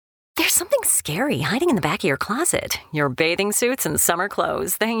There's something scary hiding in the back of your closet. Your bathing suits and summer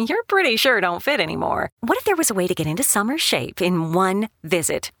clothes that you're pretty sure don't fit anymore. What if there was a way to get into summer shape in one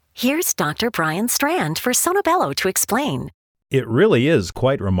visit? Here's Dr. Brian Strand for Sonobello to explain. It really is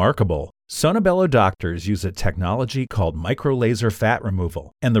quite remarkable. Sonobello doctors use a technology called microlaser fat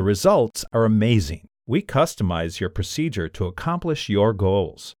removal, and the results are amazing. We customize your procedure to accomplish your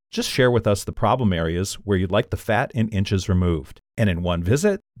goals. Just share with us the problem areas where you'd like the fat in inches removed. And in one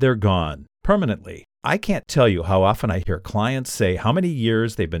visit, they're gone, permanently. I can't tell you how often I hear clients say how many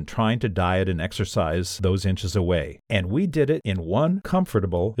years they've been trying to diet and exercise those inches away. And we did it in one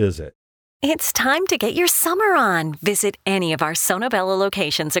comfortable visit. It's time to get your summer on. Visit any of our Sonobello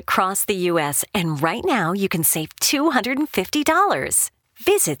locations across the U.S. and right now you can save $250.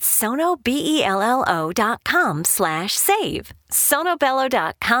 Visit sonobello.com/save.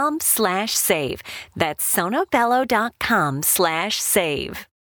 sonobello.com/save. That's sonobello.com/save.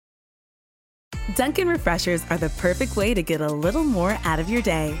 Dunkin' Refreshers are the perfect way to get a little more out of your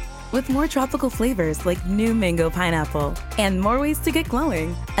day. With more tropical flavors like new mango pineapple and more ways to get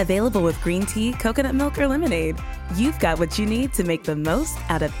glowing. Available with green tea, coconut milk, or lemonade. You've got what you need to make the most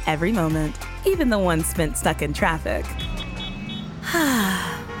out of every moment, even the ones spent stuck in traffic.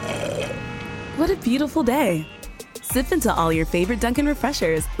 What a beautiful day. Sip into all your favorite Dunkin'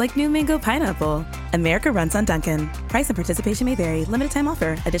 Refreshers like new mango pineapple. America runs on Dunkin'. Price and participation may vary. Limited time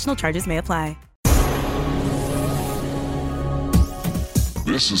offer. Additional charges may apply.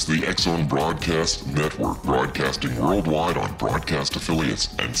 This is the X-Zone Broadcast Network, broadcasting worldwide on broadcast affiliates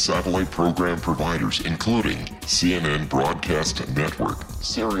and satellite program providers, including CNN Broadcast Network,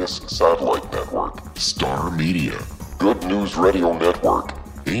 Sirius Satellite Network, Star Media, Good News Radio Network,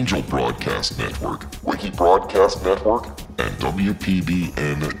 Angel Broadcast Network, Wiki Broadcast Network, and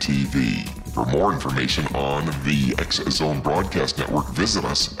WPBN TV. For more information on the X-Zone Broadcast Network, visit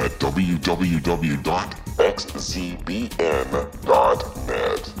us at www.xzbn.net.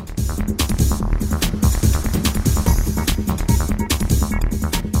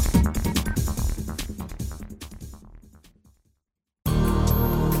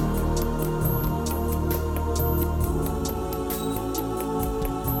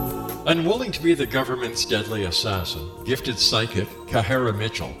 Unwilling to be the government's deadly assassin, gifted psychic Kahara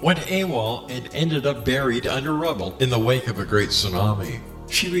Mitchell went AWOL and ended up buried under rubble in the wake of a great tsunami.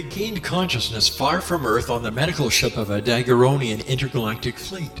 She regained consciousness far from Earth on the medical ship of a Daguerreonian intergalactic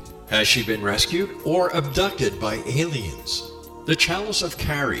fleet. Has she been rescued or abducted by aliens? The Chalice of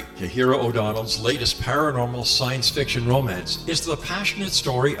Carrie, Kahira O'Donnell's latest paranormal science fiction romance, is the passionate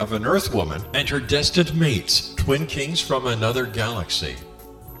story of an Earth woman and her destined mates, twin kings from another galaxy.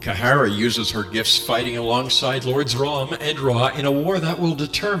 Kahara uses her gifts fighting alongside Lords Rom and Ra in a war that will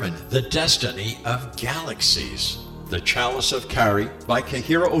determine the destiny of galaxies. The Chalice of Carrie by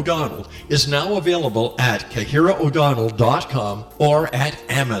Kahira O'Donnell is now available at KahiraO'Donnell.com or at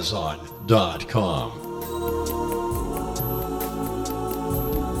Amazon.com.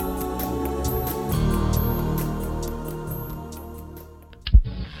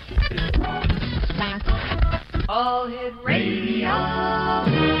 All Hit Radio.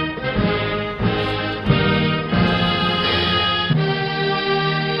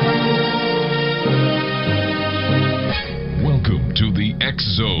 Welcome to the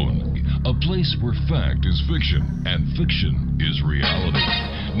X-Zone, a place where fact is fiction and fiction is reality.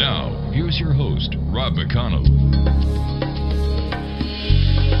 Now, here's your host, Rob McConnell.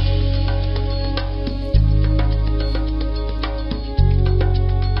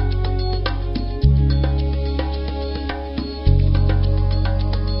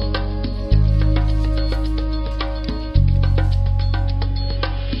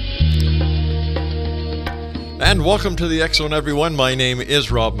 And welcome to the X-Zone, everyone. My name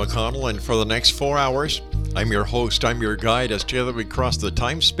is Rob McConnell, and for the next 4 hours, I'm your host, I'm your guide, as together we cross the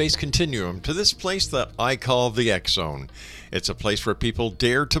time-space continuum to this place that I call the X-Zone. It's a place where people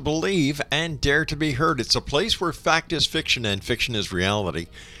dare to believe and dare to be heard. It's a place where fact is fiction and fiction is reality.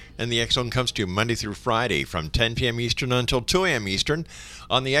 And the X-Zone comes to you Monday through Friday from 10 p.m. Eastern until 2 a.m. Eastern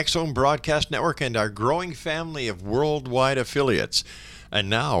on the X-Zone Broadcast Network and our growing family of worldwide affiliates. And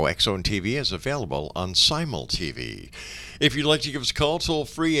now, X-Zone TV is available on Simul TV. If you'd like to give us a call, toll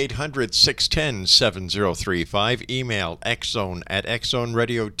free 800-610-7035. Email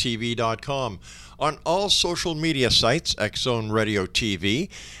xzone@xzoneradiotv.com. On all social media sites, X-Zone Radio TV,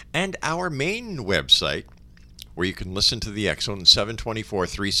 and our main website, where you can listen to the X-Zone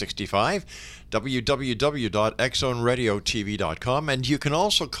 724-365, www.xzoneradiotv.com. And you can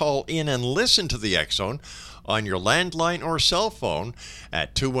also call in and listen to the X-Zone on your landline or cell phone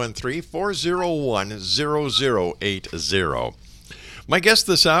at 213-401-0080. My guest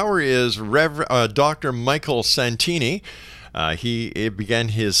this hour is Dr. Michael Santini. He began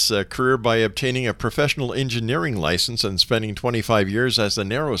his career by obtaining a professional engineering license and spending 25 years as an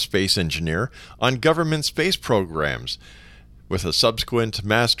aerospace engineer on government space programs. With a subsequent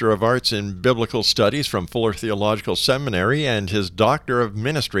Master of Arts in Biblical Studies from Fuller Theological Seminary and his Doctor of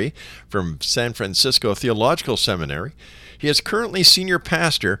Ministry from San Francisco Theological Seminary, he is currently senior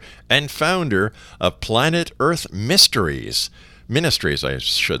pastor and founder of Planet Earth Ministries, I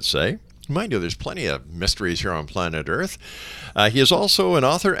should say. Mind you, there's plenty of mysteries here on planet Earth. He is also an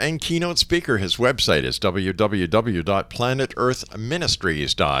author and keynote speaker. His website is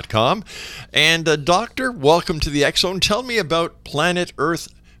www.planetearthministries.com. And Doctor, welcome to the X Zone. Tell me about Planet Earth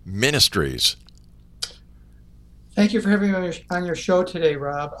Ministries. Thank you for having me on your show today,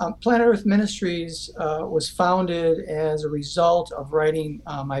 Rob. Planet Earth Ministries was founded as a result of writing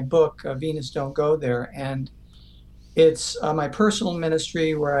my book, Venus Don't Go There. And it's my personal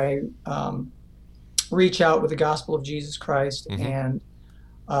ministry where I reach out with the gospel of Jesus Christ and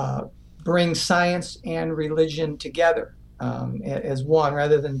bring science and religion together as one,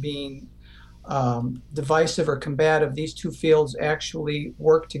 rather than being divisive or combative. These two fields actually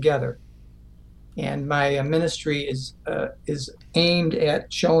work together. And my ministry is aimed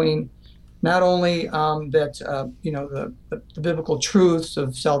at showing not only that the biblical truths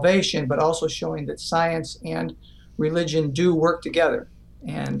of salvation, but also showing that science and religion do work together.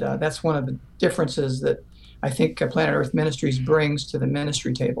 And that's one of the differences that I think Planet Earth Ministries brings to the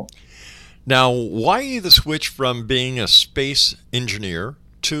ministry table. Now, why the switch from being a space engineer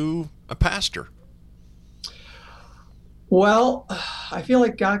to a pastor? Well, I feel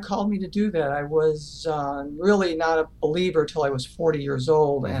like God called me to do that. I was really not a believer till I was 40 years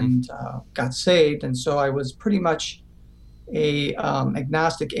old and got saved. And so I was pretty much a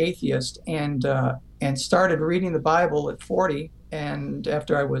agnostic atheist, and started reading the Bible at 40. And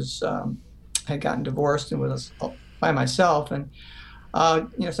after I was had gotten divorced and was by myself, and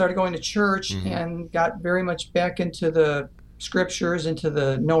started going to church and got very much back into the scriptures, into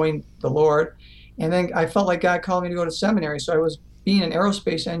the knowing the Lord. And then I felt like God called me to go to seminary. So I was being an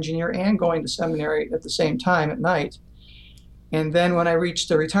aerospace engineer and going to seminary at the same time at night. And then when I reached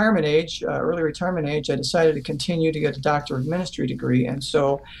the retirement age, early retirement age, I decided to continue to get a Doctor of Ministry degree. And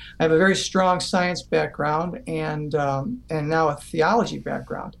so I have a very strong science background and now a theology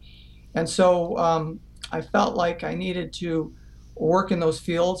background. And so I felt like I needed to work in those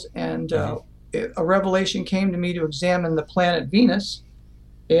fields. And a revelation came to me to examine the planet Venus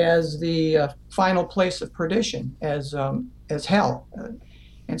as the final place of perdition, as hell.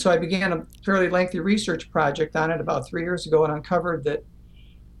 And so I began a fairly lengthy research project on it about 3 years ago, and uncovered that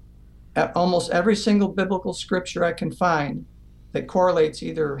at almost every single biblical scripture I can find that correlates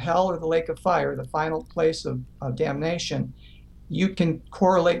either hell or the lake of fire, the final place of damnation, you can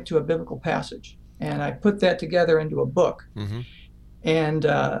correlate to a biblical passage. And I put that together into a book. And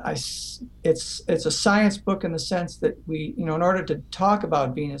it's a science book in the sense that we, in order to talk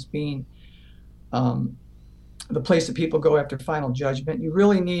about Venus being the place that people go after final judgment, you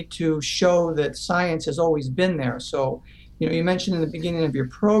really need to show that science has always been there. So, you mentioned in the beginning of your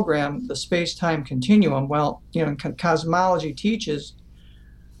program the space-time continuum. Well, cosmology teaches,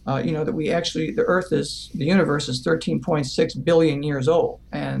 that the universe is 13.6 billion years old,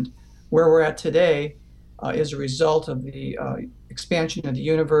 and where we're at today is a result of the expansion of the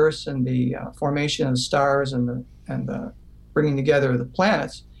universe and the formation of the stars and the bringing together of the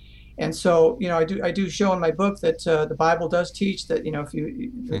planets. And so, I do show in my book that the Bible does teach that,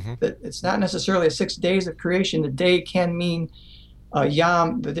 that it's not necessarily 6 days of creation. The day can mean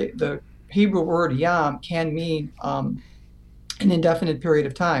yam. The Hebrew word yam can mean an indefinite period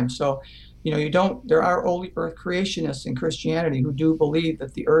of time. So, there are early Earth creationists in Christianity who do believe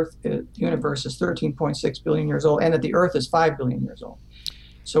that the universe is 13.6 billion years old, and that the Earth is 5 billion years old.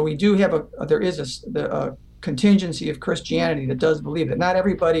 So we do have there is a contingency of Christianity that does believe that. Not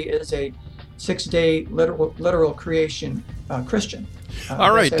everybody is a 6-day literal creation Christian.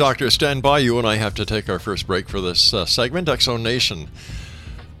 All right, Doctor, stand by. You and I have to take our first break for this segment, X Zone Nation.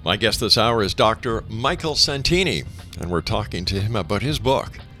 My guest this hour is Dr. Michael Santini, and we're talking to him about his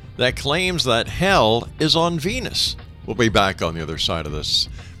book that claims that hell is on Venus. We'll be back on the other side of this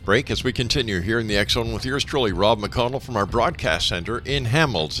break as we continue here in the X Zone with yours truly, Rob McConnell, from our broadcast center in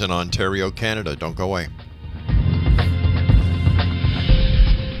Hamilton, Ontario, Canada. Don't go away.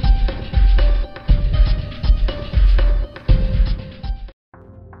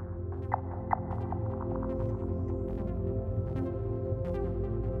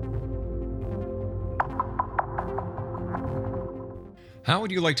 How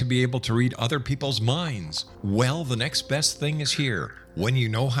would you like to be able to read other people's minds? Well, the next best thing is here. When you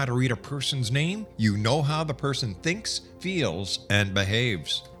know how to read a person's name, you know how the person thinks, feels, and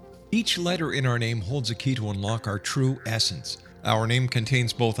behaves. Each letter in our name holds a key to unlock our true essence. Our name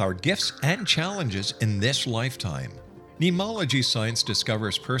contains both our gifts and challenges in this lifetime. Mnemology science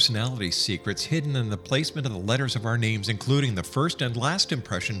discovers personality secrets hidden in the placement of the letters of our names, including the first and last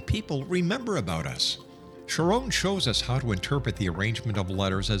impression people remember about us. Sharon shows us how to interpret the arrangement of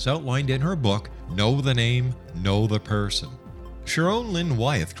letters as outlined in her book, Know the Name, Know the Person. Sharon Lynn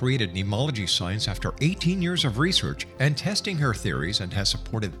Wyeth created mnemology science after 18 years of research and testing her theories, and has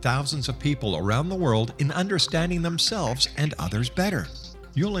supported thousands of people around the world in understanding themselves and others better.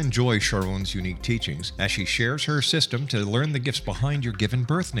 You'll enjoy Sharon's unique teachings as she shares her system to learn the gifts behind your given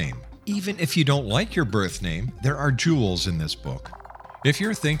birth name. Even if you don't like your birth name, there are jewels in this book. If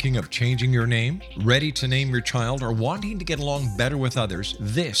you're thinking of changing your name, ready to name your child, or wanting to get along better with others,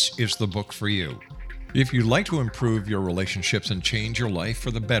 this is the book for you. If you'd like to improve your relationships and change your life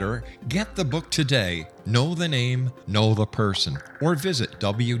for the better, get the book today, Know the Name, Know the Person, or visit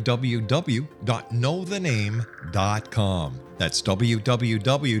www.knowthename.com. That's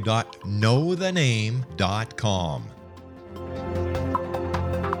www.knowthename.com.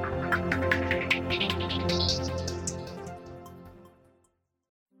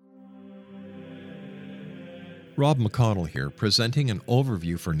 Rob McConnell here, presenting an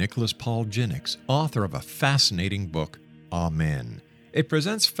overview for Nicholas Paul Jennings, author of a fascinating book, Amen. It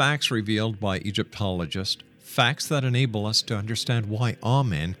presents facts revealed by Egyptologists, facts that enable us to understand why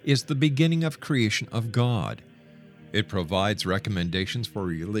Amen is the beginning of creation of God. It provides recommendations for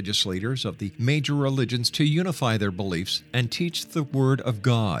religious leaders of the major religions to unify their beliefs and teach the Word of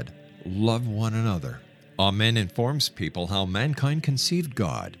God. Love one another. Amen informs people how mankind conceived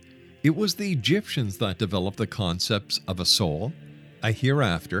God. It was the Egyptians that developed the concepts of a soul, a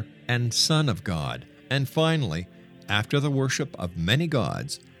hereafter, and Son of God. And finally, after the worship of many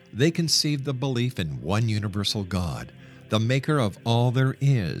gods, they conceived the belief in one universal God, the maker of all there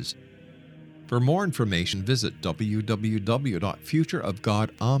is. For more information, visit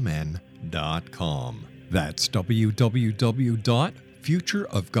www.futureofgodamen.com. That's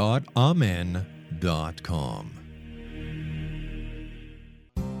www.futureofgodamen.com.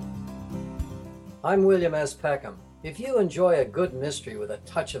 I'm William S. Peckham. If you enjoy a good mystery with a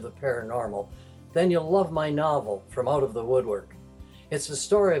touch of the paranormal, then you'll love my novel, From Out of the Woodwork. It's the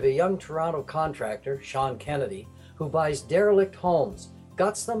story of a young Toronto contractor, Sean Kennedy, who buys derelict homes,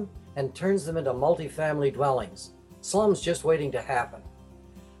 guts them, and turns them into multifamily dwellings. Slums just waiting to happen.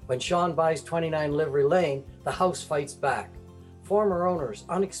 When Sean buys 29 Livery Lane, the house fights back. Former owners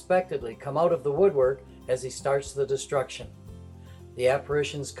unexpectedly come out of the woodwork as he starts the destruction. The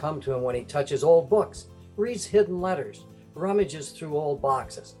apparitions come to him when he touches old books, reads hidden letters, rummages through old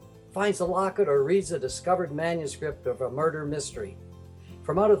boxes, finds a locket, or reads a discovered manuscript of a murder mystery.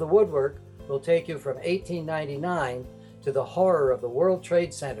 From Out of the Woodwork will take you from 1899 to the horror of the World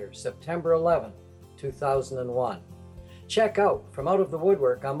Trade Center, September 11, 2001. Check out From Out of the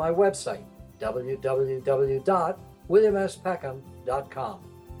Woodwork on my website, www.williamspeckham.com.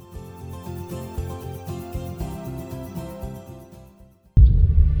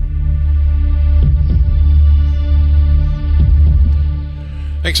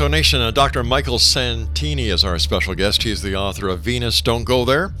 Exonation, Dr. Michael Santini is our special guest. He's the author of Venus, Don't Go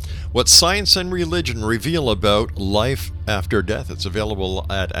There, What Science and Religion Reveal About Life After Death. It's available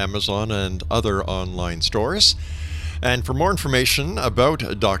at Amazon and other online stores. And for more information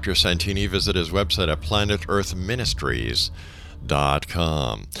about Dr. Santini, visit his website at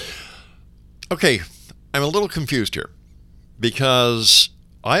planetearthministries.com. Okay, I'm a little confused here because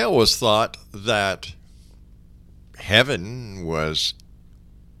I always thought that heaven was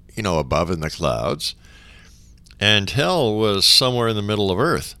above in the clouds, and hell was somewhere in the middle of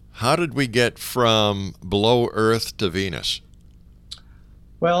Earth. How did we get from below Earth to Venus?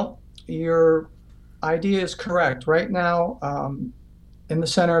 Well, your idea is correct. Right now, in the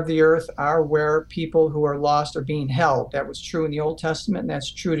center of the Earth are where people who are lost are being held. That was true in the Old Testament, and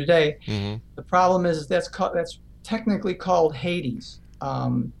that's true today. Mm-hmm. The problem is that's technically called Hades.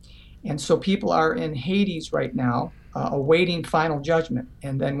 And so people are in Hades right now, awaiting final judgment.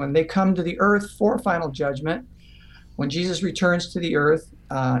 And then when they come to the earth for final judgment, when Jesus returns to the earth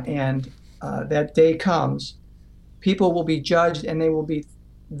and that day comes, people will be judged, and they will be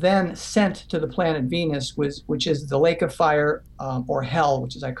then sent to the planet Venus, which is the lake of fire, or hell,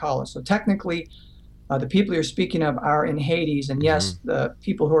 which is I call it. So technically, the people you're speaking of are in Hades, and yes, the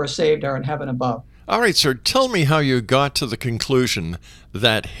people who are saved are in heaven above. All right, sir, tell me how you got to the conclusion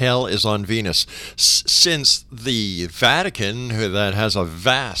that hell is on Venus, since the Vatican, that has a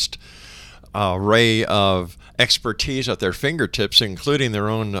vast array of expertise at their fingertips, including their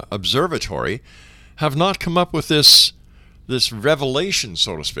own observatory, have not come up with this revelation,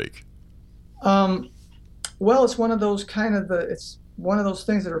 so to speak. Well, it's one of those it's one of those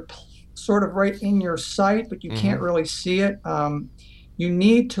things that are sort of right in your sight, but you can't really see it. You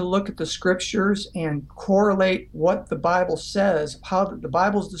need to look at the scriptures and correlate what the Bible says, how the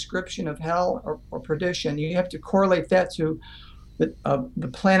Bible's description of hell or perdition. You have to correlate that to the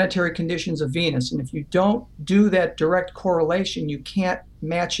planetary conditions of Venus. And if you don't do that direct correlation, you can't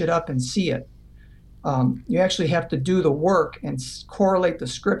match it up and see it. You actually have to do the work and correlate the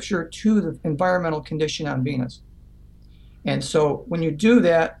scripture to the environmental condition on Venus. And so when you do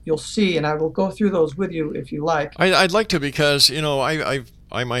that, you'll see, and I will go through those with you if you like. I'd like to, because,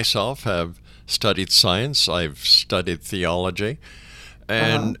 I myself have studied science, I've studied theology,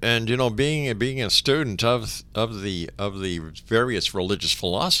 and being a student of the various religious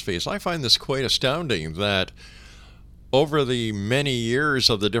philosophies, I find this quite astounding that over the many years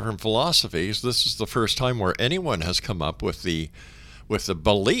of the different philosophies, this is the first time where anyone has come up with the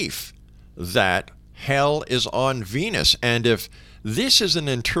belief that hell is on Venus. And if this is an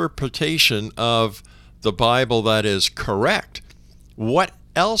interpretation of the Bible that is correct, what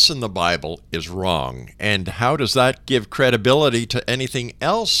else in the Bible is wrong? And how does that give credibility to anything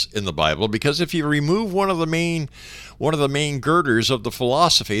else in the Bible? Because if you remove one of the main girders of the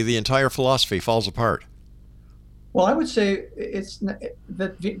philosophy, the entire philosophy falls apart. Well, I would say it's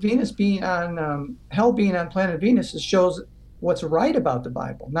that Venus being on hell being on planet Venus shows what's right about the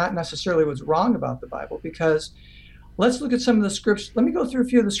Bible, not necessarily what's wrong about the Bible. Because let's look at some of the scriptures. Let me go through a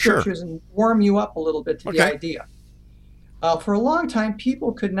few of the scriptures and warm you up a little bit to the idea. For a long time,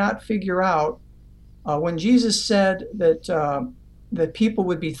 people could not figure out when Jesus said that people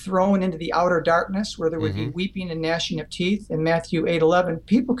would be thrown into the outer darkness, where there would be weeping and gnashing of teeth in Matthew 8:11.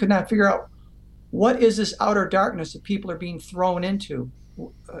 People could not figure out what is this outer darkness that people are being thrown into,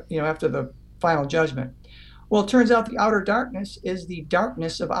 after the final judgment. Well, it turns out the outer darkness is the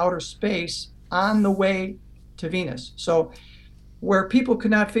darkness of outer space on the way to Venus. So where people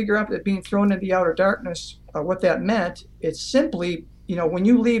could not figure out that being thrown into the outer darkness, what that meant, it's simply, when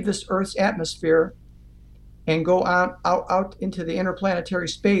you leave this Earth's atmosphere and go out into the interplanetary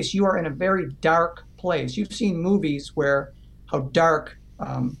space, you are in a very dark place. You've seen movies where how dark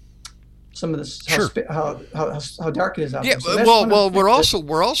some of this, how dark it is out there. So we're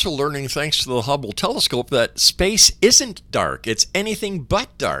also learning, thanks to the Hubble telescope, that space isn't dark; it's anything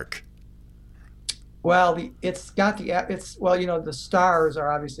but dark. Well, the stars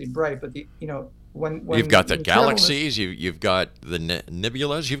are obviously bright, but when you've got the galaxies, you've got the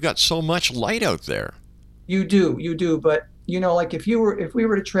nebulas, you've got so much light out there. You do, but like if we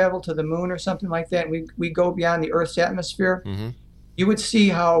were to travel to the moon or something like that, and we go beyond the Earth's atmosphere, you would see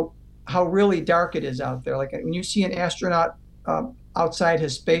how really dark it is out there. Like when you see an astronaut outside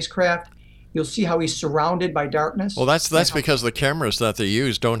his spacecraft, you'll see how he's surrounded by darkness. Well, that's because the cameras that they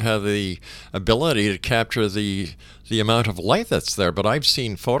use don't have the ability to capture the amount of light that's there. But I've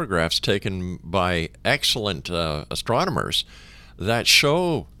seen photographs taken by excellent astronomers that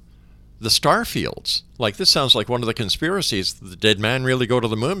show the star fields. Like, this sounds like one of the conspiracies. Did man really go to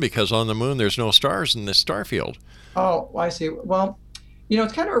the moon? Because on the moon there's no stars in this star field. Oh, I see. Well,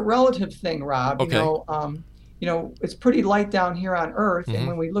 it's kind of a relative thing, Rob. Okay. It's pretty light down here on Earth, and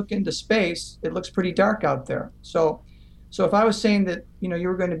when we look into space, it looks pretty dark out there. So if I was saying that you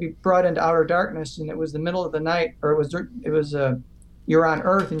were going to be brought into outer darkness, and it was the middle of the night, or you're on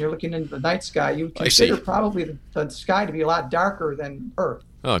Earth and you're looking into the night sky, you would consider probably the sky to be a lot darker than Earth.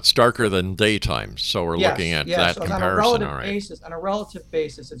 Oh, it's darker than daytime, so we're looking at that so comparison. On a relative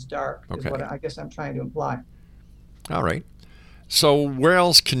basis, it's dark. Okay. Is what I guess I'm trying to imply. All right. So where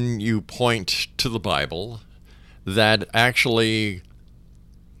else can you point to the Bible that actually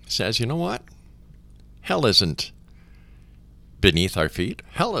says, you know what? Hell isn't beneath our feet.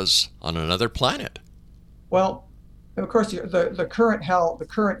 Hell is on another planet. Well, of course, the current hell, the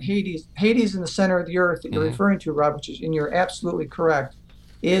current Hades in the center of the earth that you're referring to, Rob, and you're absolutely correct,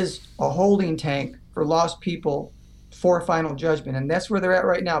 is a holding tank for lost people for final judgment. And that's where they're at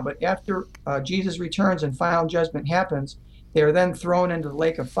right now. But after Jesus returns and final judgment happens, they are then thrown into the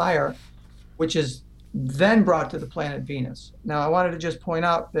lake of fire, which is then brought to the planet Venus. Now, I wanted to just point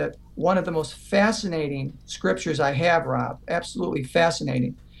out that one of the most fascinating scriptures I have, Rob, absolutely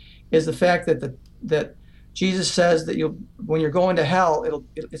fascinating, is the fact that Jesus says that when you're going to hell,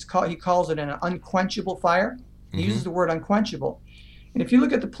 he calls it an unquenchable fire. He uses the word unquenchable. And if you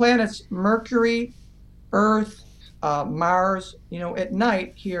look at the planets Mercury Earth, Mars, at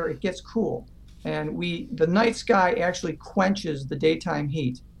night here it gets cool, and the night sky actually quenches the daytime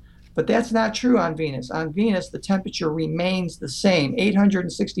heat. But that's not true on Venus. On Venus, the temperature remains the same,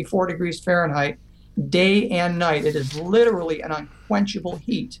 864 degrees Fahrenheit, day and night. It is literally an unquenchable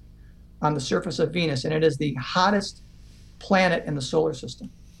heat on the surface of Venus, and it is the hottest planet in the solar system.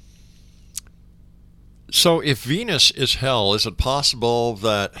 So if Venus is hell, is it possible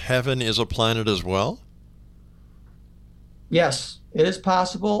that heaven is a planet as well? Yes, it is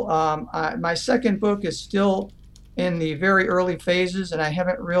possible. My second book is still in the very early phases, and I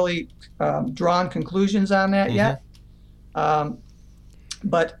haven't really drawn conclusions on that yet.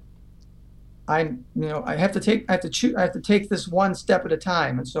 But I have to take this one step at a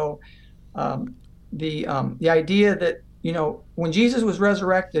time. And so the idea that when Jesus was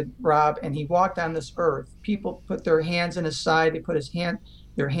resurrected, Rob, and he walked on this earth, people put their hands in his side. They put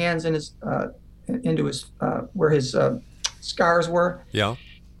their hands in his into his where his scars were. Yeah.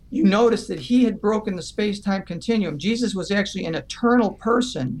 You notice that he had broken the space-time continuum. Jesus was actually an eternal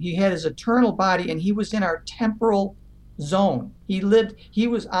person. He had his eternal body, and he was in our temporal zone. He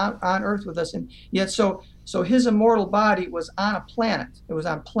was on earth with us, and yet so his immortal body was on a planet. It was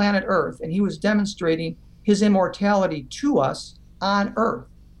on planet Earth, and he was demonstrating his immortality to us on Earth.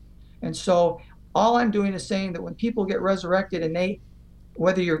 And so all I'm doing is saying that when people get resurrected, and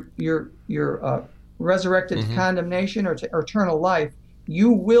whether you're resurrected to condemnation or to eternal life,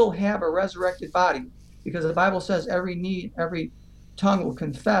 you will have a resurrected body, because the Bible says every tongue will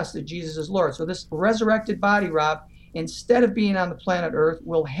confess that Jesus is Lord. So this resurrected body, Rob, instead of being on the planet Earth,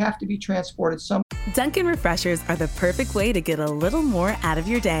 will have to be transported somewhere. Dunkin' Refreshers are the perfect way to get a little more out of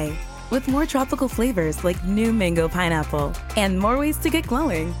your day. With more tropical flavors like new mango pineapple and more ways to get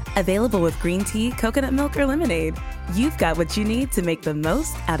glowing. Available with green tea, coconut milk, or lemonade. You've got what you need to make the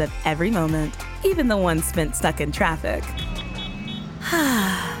most out of every moment, even the ones spent stuck in traffic.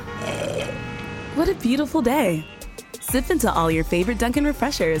 What a beautiful day. Sip into all your favorite Dunkin'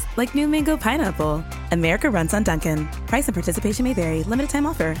 Refreshers like new mango pineapple. America runs on Dunkin'. Price and participation may vary. Limited time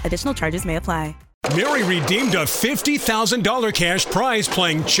offer. Additional charges may apply. Mary redeemed a $50,000 cash prize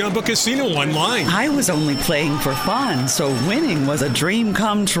playing Chumba Casino online. I was only playing for fun, so winning was a dream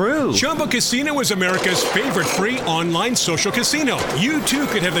come true. Chumba Casino is America's favorite free online social casino. You too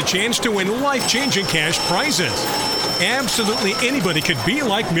could have the chance to win life-changing cash prizes. Absolutely anybody could be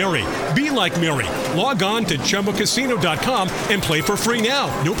like Mary. Be like Mary. Log on to ChumbaCasino.com and play for free now.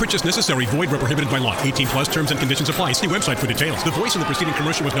 No purchase necessary. Void where prohibited by law. 18 plus terms and conditions apply. See website for details. The voice in the preceding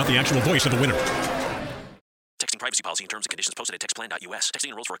commercial was not the actual voice of the winner. Texting privacy policy and terms and conditions posted at textplan.us. Texting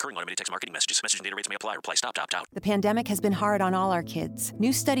enrolls for recurring automated text marketing messages. Message and data rates may apply. Reply stop, opt out. The pandemic has been hard on all our kids.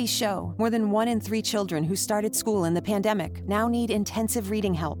 New studies show more than 1 in 3 children who started school in the pandemic now need intensive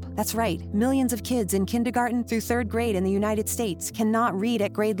reading help. That's right. Millions of kids in kindergarten through 3rd grade in the United States cannot read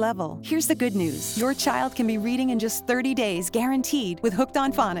at grade level. Here's the good news. Your child can be reading in just 30 days, guaranteed, with Hooked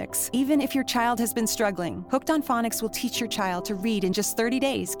on Phonics. Even if your child has been struggling, Hooked on Phonics will teach your child to read in just 30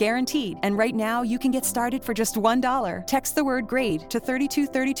 days, guaranteed. And right now, you can get started for just $1. Text the word GRADE to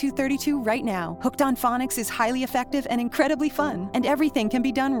 323232 right now. Hooked on Phonics is highly effective and incredibly fun, and everything can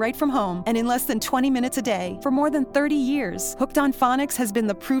be done right from home and in less than 20 minutes a day for more than 30 years. Hooked on Phonics has been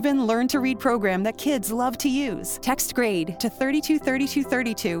the proven learn-to-read program that kids love to use. Text GRADE to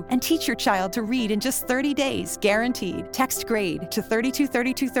 323232 and teach your child to read in just 30 days, guaranteed. Text GRADE to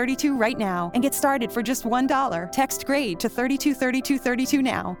 323232 right now and get started for just $1. Text GRADE to 323232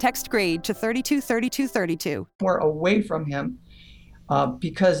 now. Text GRADE to 323232. We're away from him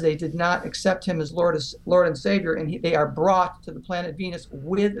because they did not accept him as Lord and Savior, and they are brought to the planet Venus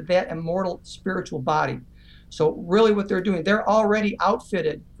with that immortal spiritual body. So really what they're doing, they're already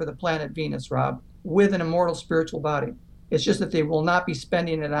outfitted for the planet Venus, Rob, with an immortal spiritual body. It's just that they will not be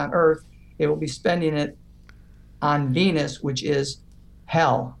spending it on Earth. They will be spending it on Venus, which is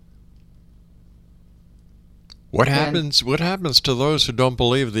hell. What happens to those who don't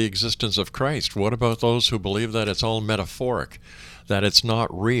believe the existence of Christ? What about those who believe that it's all metaphoric, that it's not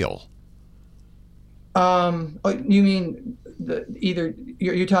real? You mean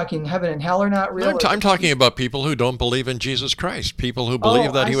you're talking heaven and hell are not real? I'm talking about people who don't believe in Jesus Christ, people who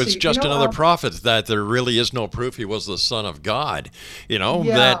believe that he was just another prophet, that there really is no proof he was the Son of God.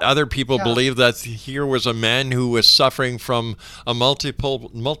 That other people believe that here was a man who was suffering from a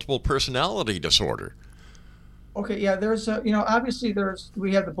multiple personality disorder. Okay, yeah, there's obviously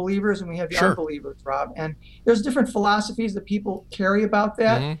we have the believers and we have the unbelievers, Rob, and there's different philosophies that people carry about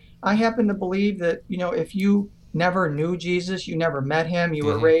that. Mm-hmm. I happen to believe that, if you never knew Jesus, you never met him, you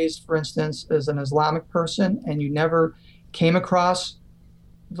were raised, for instance, as an Islamic person, and you never came across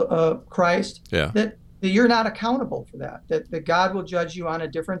Christ, that you're not accountable for that, that God will judge you on a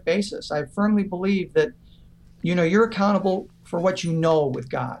different basis. I firmly believe that, you're accountable for what you know with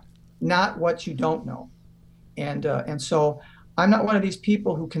God, not what you don't know. And so I'm not one of these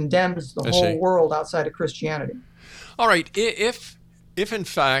people who condemns the whole world outside of Christianity. All right. If in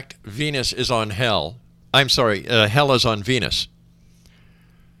fact Venus is on hell, hell is on Venus,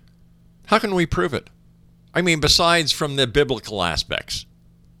 how can we prove it? I mean, besides from the biblical aspects,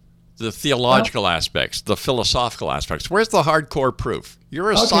 the theological aspects, the philosophical aspects, where's the hardcore proof?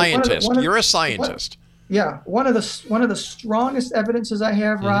 You're a scientist. You're a scientist. One of the strongest evidences I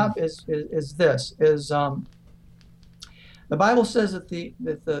have, Rob, is the Bible says that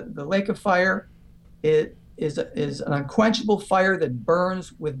the lake of fire is an unquenchable fire that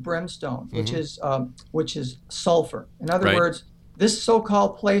burns with brimstone, which is sulfur. In other words, this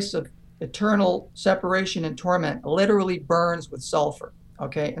so-called place of eternal separation and torment literally burns with sulfur.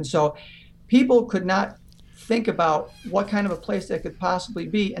 Okay, and so people could not think about what kind of a place that could possibly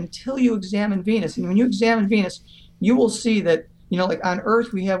be until you examine Venus. And when you examine Venus, you will see that, like on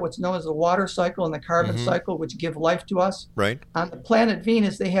Earth, we have what's known as the water cycle and the carbon cycle, which give life to us. Right. On the planet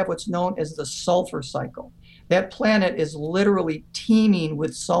Venus, they have what's known as the sulfur cycle. That planet is literally teeming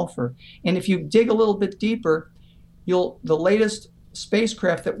with sulfur. And if you dig a little bit deeper, the latest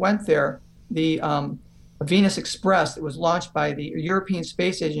spacecraft that went there, the Venus Express that was launched by the European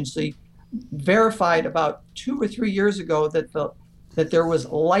Space Agency, verified about 2 or 3 years ago that there was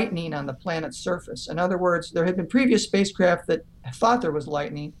lightning on the planet's surface. In other words, there had been previous spacecraft that thought there was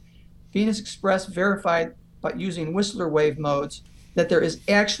lightning. Venus Express verified by using Whistler wave modes that there is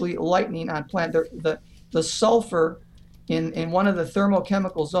actually lightning on planet. The sulfur in one of the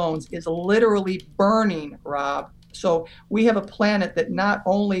thermochemical zones is literally burning, Rob. So we have a planet that not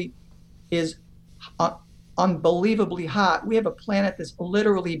only is unbelievably hot, we have a planet that's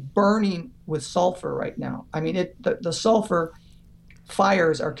literally burning with sulfur right now. I mean, the sulfur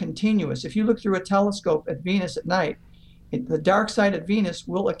fires are continuous. If you look through a telescope at Venus at night, the dark side of Venus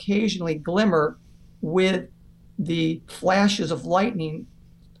will occasionally glimmer with the flashes of lightning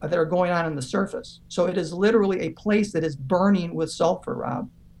that are going on the surface. So it is literally a place that is burning with sulfur, Rob.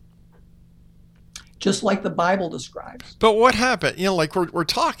 Just like the Bible describes. But what happened? Like we're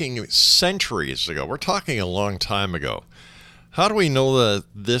talking centuries ago. We're talking a long time ago. How do we know that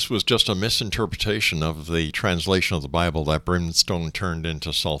this was just a misinterpretation of the translation of the Bible, that brimstone turned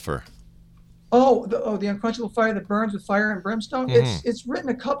into sulfur? The unquenchable fire that burns with fire and brimstone. It's written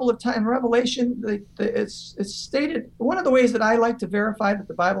a couple of times in Revelation. It's stated. One of the ways that I like to verify that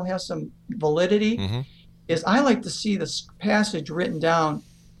the Bible has some validity is I like to see this passage written down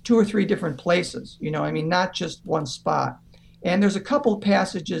 2 or 3 different places, not just one spot. And there's a couple of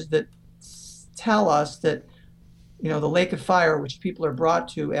passages that tell us that, the lake of fire, which people are brought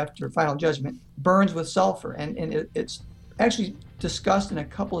to after final judgment, burns with sulfur. And it's actually discussed in a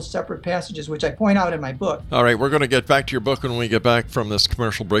couple of separate passages, which I point out in my book. All right, we're going to get back to your book when we get back from this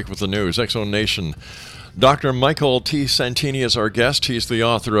commercial break with the news. X-Zone Nation. Dr. Michael T. Santini is our guest. He's the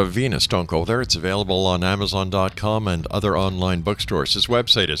author of Venus. Don't go there. It's available on Amazon.com and other online bookstores. His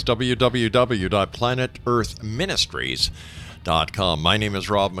website is www.planetearthministries.com. My name is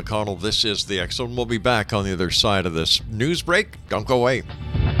Rob McConnell. This is the X-Zone. We'll be back on the other side of this news break. Don't go away.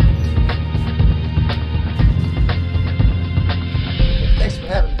 Thanks for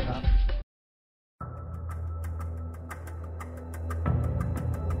having me, Rob.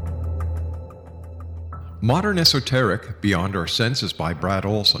 Modern Esoteric, Beyond Our Senses by Brad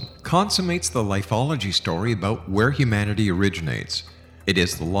Olson, consummates the lifeology story about where humanity originates. It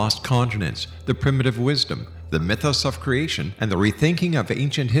is the lost continents, the primitive wisdom, the mythos of creation, and the rethinking of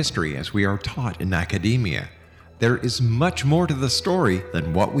ancient history as we are taught in academia. There is much more to the story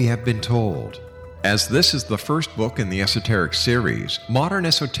than what we have been told. As this is the first book in the Esoteric series, Modern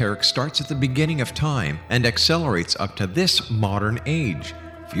Esoteric starts at the beginning of time and accelerates up to this modern age.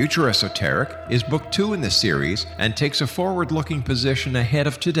 Future Esoteric is book 2 in the series and takes a forward-looking position ahead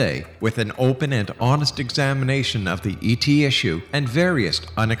of today with an open and honest examination of the ET issue and various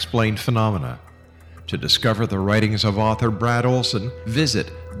unexplained phenomena. To discover the writings of author Brad Olson,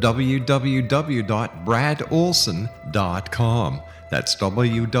 visit www.bradolson.com. That's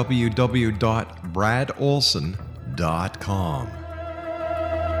www.bradolson.com.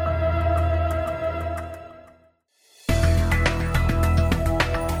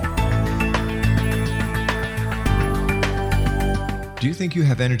 Do you think you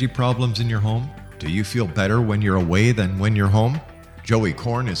have energy problems in your home? Do you feel better when you're away than when you're home? Joey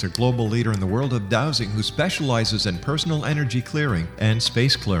Korn is a global leader in the world of dowsing who specializes in personal energy clearing and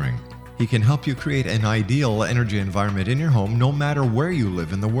space clearing. He can help you create an ideal energy environment in your home no matter where you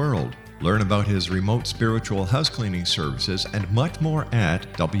live in the world. Learn about his remote spiritual house cleaning services and much more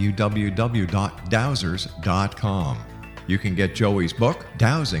at www.dowsers.com. You can get Joey's book,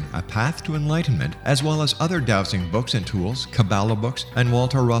 Dowsing, A Path to Enlightenment, as well as other dowsing books and tools, Kabbalah books, and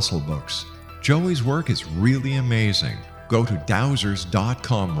Walter Russell books. Joey's work is really amazing. Go to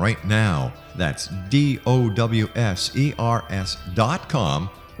dowsers.com right now. That's DOWSERS.com,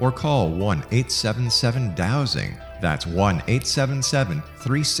 or call 1-877-DOWSING. That's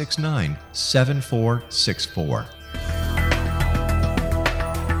 1-877-369-7464.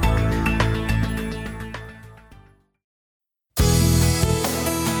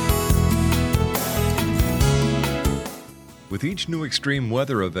 With each new extreme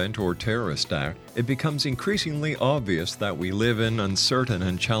weather event or terrorist act, it becomes increasingly obvious that we live in uncertain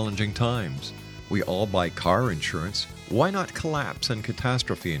and challenging times. We all buy car insurance. Why not collapse and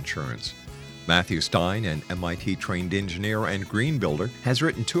catastrophe insurance? Matthew Stein, an MIT-trained engineer and green builder, has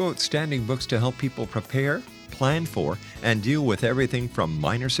written 2 outstanding books to help people prepare, plan for, and deal with everything from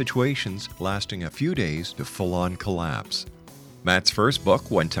minor situations lasting a few days to full-on collapse. Matt's first book,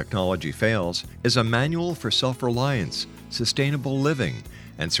 When Technology Fails, is a manual for self-reliance, sustainable living,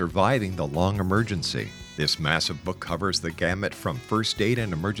 and surviving the long emergency. This massive book covers the gamut from first aid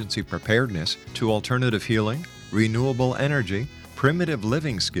and emergency preparedness to alternative healing, renewable energy, primitive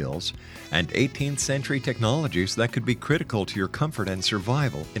living skills, and 18th century technologies that could be critical to your comfort and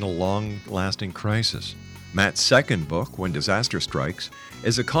survival in a long-lasting crisis. Matt's second book, When Disaster Strikes,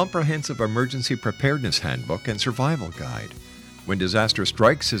 is a comprehensive emergency preparedness handbook and survival guide. When Disaster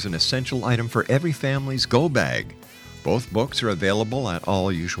Strikes is an essential item for every family's go bag. Both books are available at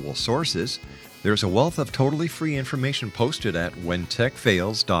all usual sources. There's a wealth of totally free information posted at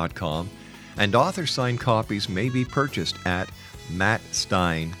whentechfails.com, and author-signed copies may be purchased at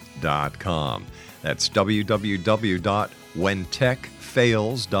mattstein.com. That's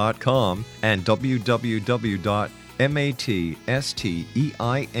www.whentechfails.com and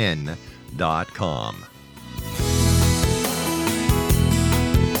www.mattstein.com.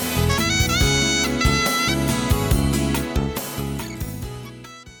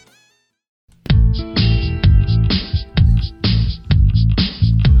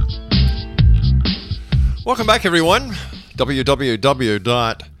 Welcome back, everyone.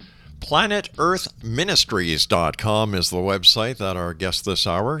 www.planetearthministries.com is the website that our guest this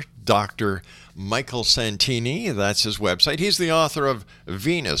hour, Dr. Michael Santini, that's his website. He's the author of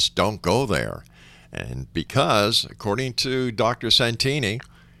Venus, Don't Go There. And because, according to Dr. Santini,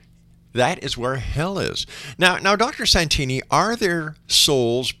 that is where hell is. Now, Dr. Santini, are there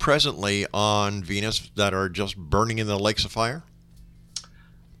souls presently on Venus that are just burning in the lakes of fire?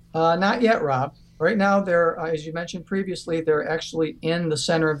 Not yet, Rob. Right now, they're, as you mentioned previously, they're actually in the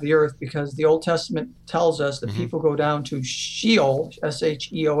center of the earth because the Old Testament tells us that people go down to Sheol,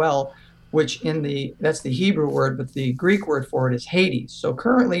 S-H-E-O-L, which that's the Hebrew word, but the Greek word for it is Hades. So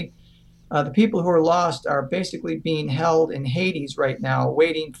currently, the people who are lost are basically being held in Hades right now,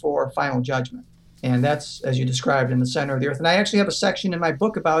 waiting for final judgment. And that's, as you described, in the center of the earth. And I actually have a section in my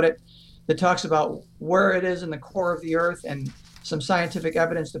book about it that talks about where it is in the core of the earth and some scientific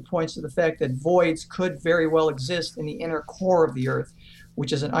evidence that points to the fact that voids could very well exist in the inner core of the earth,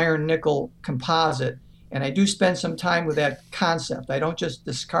 which is an iron-nickel composite. And I do spend some time with that concept. I don't just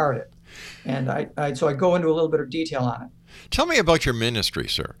discard it. And so I go into a little bit of detail on it. Tell me about your ministry,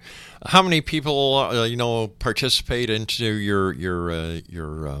 sir. How many people, participate into your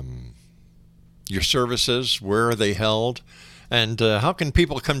services? Where are they held? And how can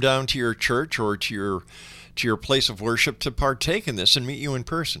people come down to your church or to your place of worship to partake in this and meet you in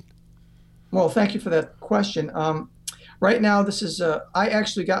person? Well, thank you for that question. Right now, this is I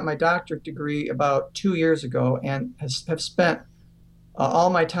actually got my doctorate degree about 2 years ago and have spent all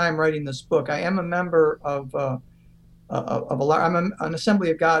my time writing this book. I am a member of I'm an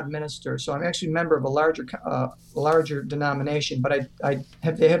Assembly of God minister, so I'm actually a member of a larger denomination. But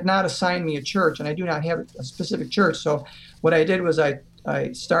they have not assigned me a church, and I do not have a specific church. So what I did was I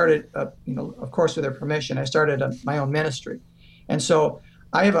started, of course, with their permission, I started my own ministry. And so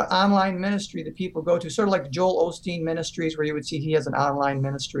I have an online ministry that people go to, sort of like Joel Osteen Ministries, where you would see he has an online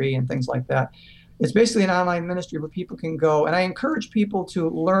ministry and things like that. It's basically an online ministry where people can go, and I encourage people to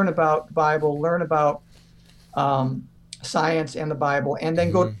learn about the Bible, learn about science and the Bible, and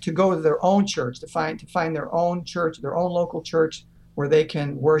then go to their own church, to find their own church, their own local church, where they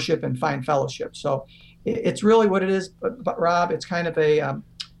can worship and find fellowship. So it's really what it is, but Rob, it's kind of a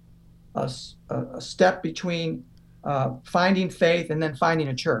step between finding faith and then finding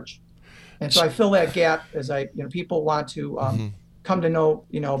a church. And so I fill that gap as people want to come to know,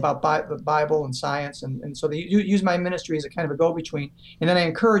 about the Bible and science. And so they use my ministry as a kind of a go-between. And then I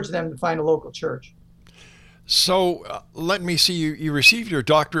encourage them to find a local church. So let me see, you received your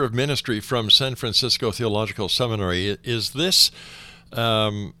Doctor of Ministry from San Francisco Theological Seminary. Is this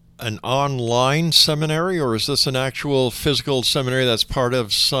an online seminary, or is this an actual physical seminary that's part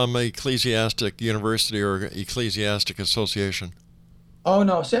of some ecclesiastic university or ecclesiastic association? Oh,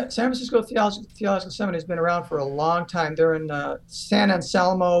 no. San Francisco Theological Seminary has been around for a long time. They're in San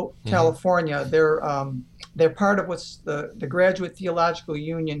Anselmo, California. They're part of what's the Graduate Theological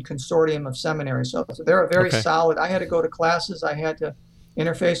Union Consortium of Seminaries. So they're very solid. I had to go to classes. I had to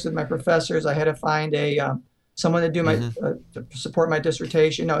interface with my professors. I had to find someone to do my to support my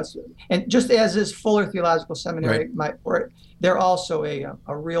dissertation. And just as is Fuller Theological Seminary, they're also a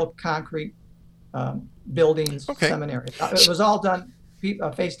real concrete buildings seminary. It was all done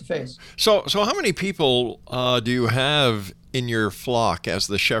face to face. So how many people do you have in your flock as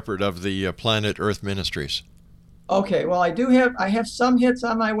the shepherd of the Planet Earth Ministries? Okay, well, I have some hits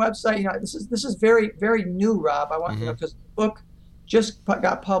on my website. This is very, very new, Rob. I want because the book just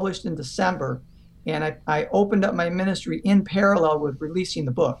got published in December, and I opened up my ministry in parallel with releasing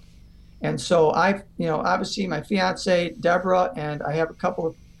the book. And so obviously my fiance Deborah, and I have a couple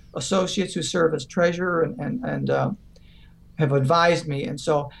of associates who serve as treasurer and have advised me.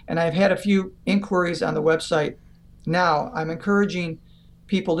 And I've had a few inquiries on the website. Now I'm encouraging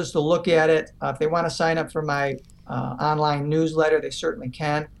people just to look at it. If they want to sign up for my online newsletter, they certainly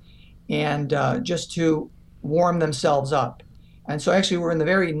can, and just to warm themselves up. And so actually we're in the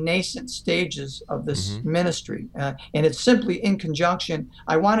very nascent stages of this ministry, and it's simply in conjunction.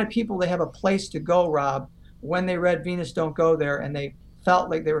 I wanted people to have a place to go, Rob, when they read Venus Don't Go There, and they felt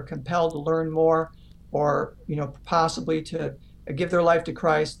like they were compelled to learn more, or possibly to give their life to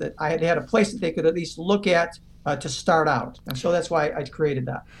Christ, that I had a place that they could at least look at to start out. And so that's why I created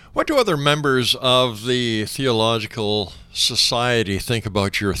that. What do other members of the Theological Society think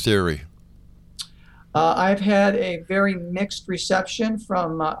about your theory? I've had a very mixed reception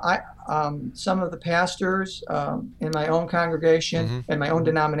from some of the pastors in my own congregation and my own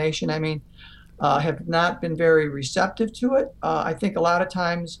denomination. Have not been very receptive to it. I think a lot of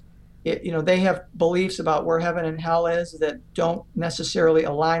times, they have beliefs about where heaven and hell is that don't necessarily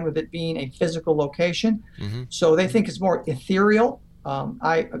align with it being a physical location. So they think it's more ethereal.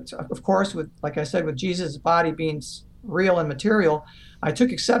 Of course, like I said, with Jesus' body being real and material, I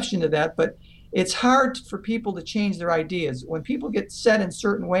took exception to that. But it's hard for people to change their ideas. When people get set in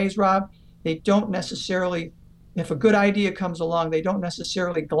certain ways, Rob, they don't necessarily, if a good idea comes along, they don't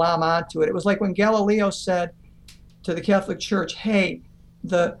necessarily glom onto it. It was like when Galileo said to the Catholic Church, hey,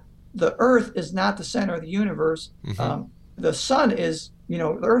 the earth is not the center of the universe. The sun is,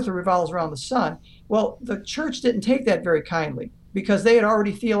 the earth revolves around the sun. Well, the church didn't take that very kindly, because they had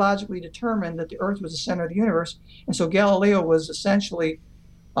already theologically determined that the earth was the center of the universe. And so Galileo was essentially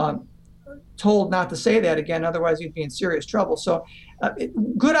told not to say that again, otherwise he'd be in serious trouble. So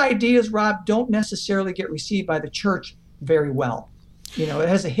good ideas, Rob, don't necessarily get received by the church very well. It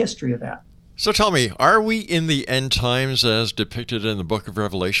has a history of that. So tell me, are we in the end times as depicted in the book of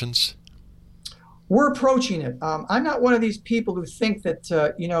Revelations? We're approaching it. I'm not one of these people who think that,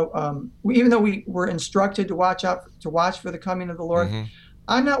 even though we were instructed to watch for the coming of the Lord,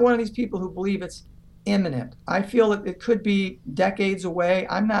 I'm not one of these people who believe it's imminent. I feel that it could be decades away.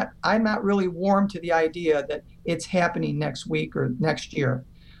 I'm not really warm to the idea that it's happening next week or next year.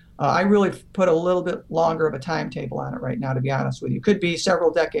 I really put a little bit longer of a timetable on it right now, to be honest with you. It could be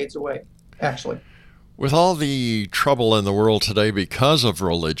several decades away, actually. With all the trouble in the world today because of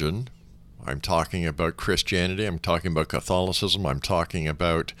religion, I'm talking about Christianity, I'm talking about Catholicism, I'm talking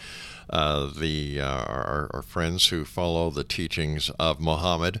about our friends who follow the teachings of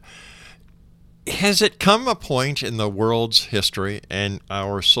Muhammad. Has it come a point in the world's history and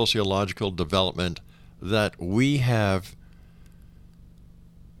our sociological development that we've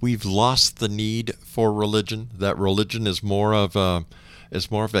lost the need for religion, that religion is more of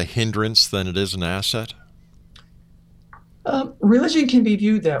a hindrance than it is an asset? Religion can be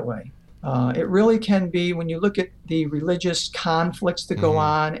viewed that way. It really can be, when you look at the religious conflicts that go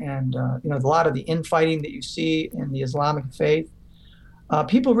on, and a lot of the infighting that you see in the Islamic faith.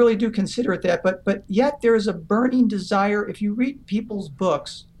 People really do consider it that, but yet there is a burning desire. If you read people's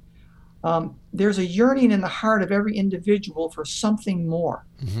books, there's a yearning in the heart of every individual for something more.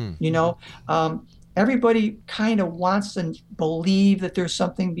 Everybody kind of wants to believe that there's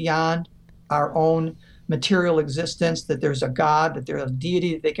something beyond our own material existence, that there's a God, that there's a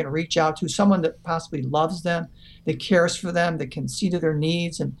deity that they can reach out to, someone that possibly loves them, that cares for them, that can see to their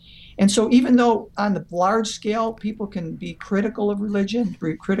needs. And And so even though on the large scale, people can be critical of religion,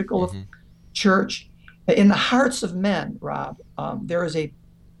 be critical of church, in the hearts of men, Rob, there is a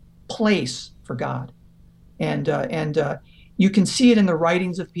place for God. And you can see it in the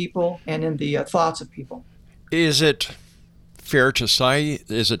writings of people and in the thoughts of people. Is it fair to say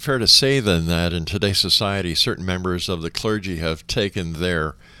then that in today's society, certain members of the clergy have taken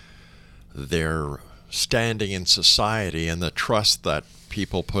their standing in society and the trust that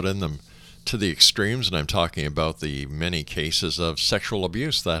people put in them to the extremes? And I'm talking about the many cases of sexual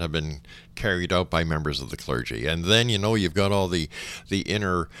abuse that have been carried out by members of the clergy. And then, you've got all the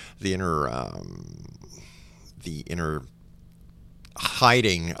inner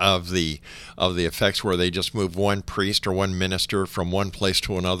hiding of the effects, where they just move one priest or one minister from one place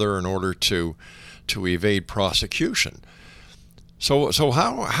to another in order to evade prosecution. So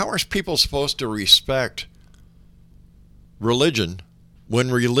how are people supposed to respect religion when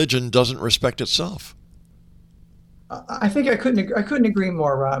religion doesn't respect itself? I think I couldn't agree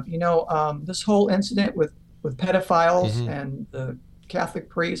more, Rob. This whole incident with pedophiles and the Catholic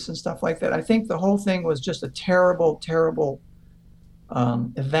priests and stuff like that, I think the whole thing was just a terrible, terrible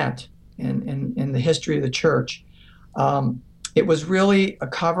event in the history of the church. It was really a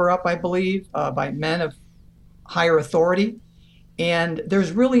cover-up, I believe, by men of higher authority. And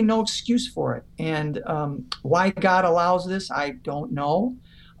there's really no excuse for it. And why God allows this, I don't know.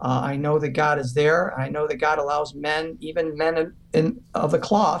 I know that God is there. I know that God allows men, even men of the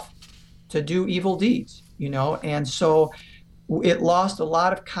cloth, to do evil deeds, And so it lost a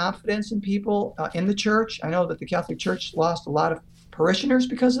lot of confidence in people in the church. I know that the Catholic Church lost a lot of parishioners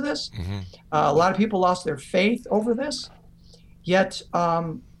because of this. A lot of people lost their faith over this. Yet,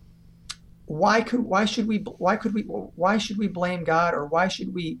 why should we blame God, or why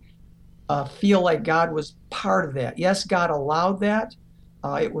should we feel like God was part of that? Yes, God allowed that.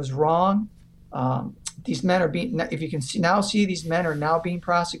 It was wrong. These men are being, if you can see these men are now being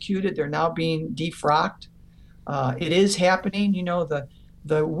prosecuted. They're now being defrocked. It is happening. I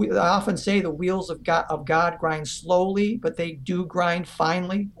often say the wheels of God grind slowly, but they do grind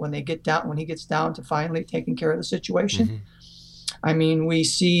finely when he gets down to finally taking care of the situation. I mean, we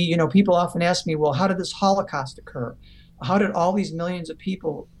see, people often ask me, well, how did this Holocaust occur? How did all these millions of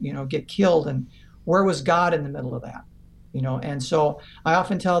people, get killed? And where was God in the middle of that? And so I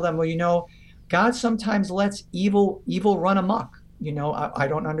often tell them, well, God sometimes lets evil run amok. I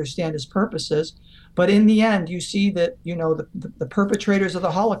don't understand his purposes. But in the end, you see that, the perpetrators of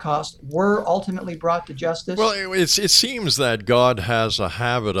the Holocaust were ultimately brought to justice. Well, it seems that God has a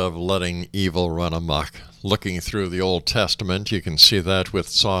habit of letting evil run amok. Looking through the Old Testament, you can see that with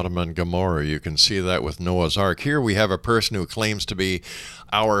Sodom and Gomorrah. You can see that with Noah's Ark. Here we have a person who claims to be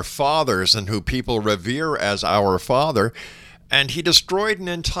our fathers and who people revere as our father, and he destroyed an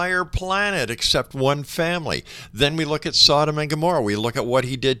entire planet except one family. Then we look at Sodom and Gomorrah. We look at what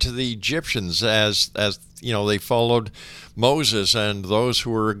he did to the Egyptians as they followed Moses and those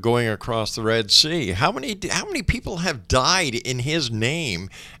who were going across the Red Sea. How many people have died in his name?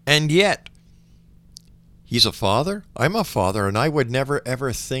 And yet he's a father. I'm a father, and I would never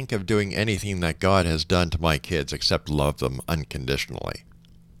ever think of doing anything that God has done to my kids except love them unconditionally.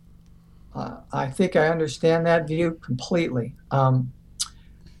 I think I understand that view completely.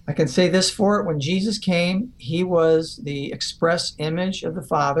 I can say this for it. When Jesus came, he was the express image of the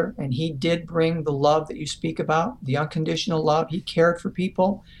Father, and he did bring the love that you speak about, the unconditional love. He cared for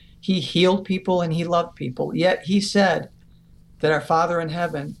people, he healed people, and he loved people. Yet he said that our Father in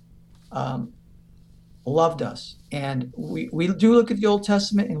heaven loved us. And we do look at the Old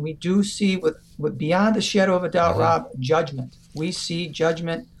Testament, and we do see with beyond a shadow of a doubt, Rob, judgment. We see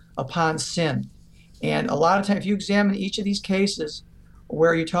judgment upon sin. And a lot of times, if you examine each of these cases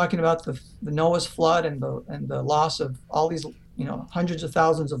where you're talking about the Noah's flood and the loss of all these hundreds of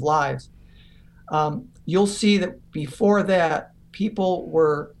thousands of lives, you'll see that before that, people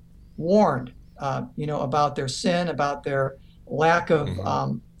were warned about their sin, about their lack of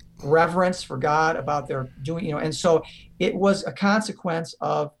reverence for God, about their doing, and so it was a consequence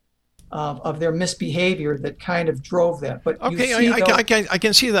of their misbehavior that kind of drove that. But okay, I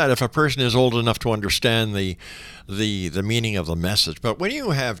can see that if a person is old enough to understand the meaning of the message. But when you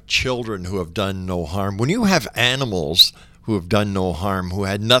have children who have done no harm, when you have animals who have done no harm, who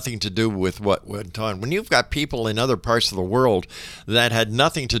had nothing to do with what went on, when you've got people in other parts of the world that had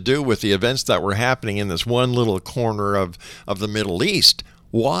nothing to do with the events that were happening in this one little corner of the Middle East,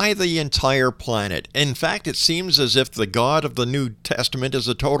 why the entire planet? In fact, it seems as if the God of the New Testament is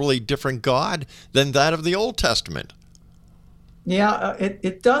a totally different God than that of the Old Testament. Yeah,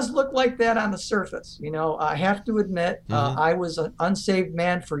 it does look like that on the surface. You know, I have to admit, I was an unsaved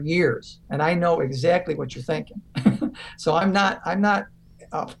man for years, and I know exactly what you're thinking. So I'm not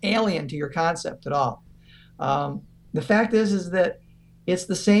alien to your concept at all. The fact is that it's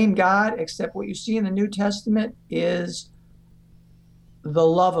the same God, except what you see in the New Testament is the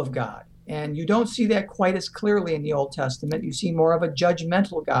love of God. And you don't see that quite as clearly in the Old Testament. You see more of a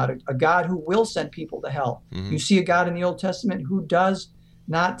judgmental God, a God who will send people to hell. You see a God in the Old Testament who does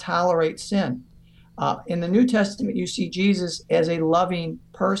not tolerate sin. In the New Testament, you see Jesus as a loving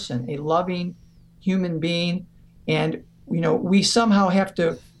person, a loving human being. And, you know, we somehow have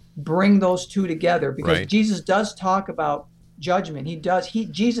to bring those two together, because Jesus does talk about judgment.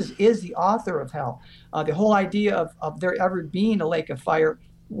 Jesus is the author of hell. The whole idea of there ever being a lake of fire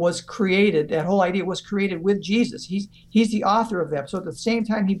was created. That whole idea was created with Jesus. He's the author of that. So at the same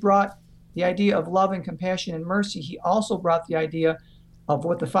time he brought the idea of love and compassion and mercy, he also brought the idea of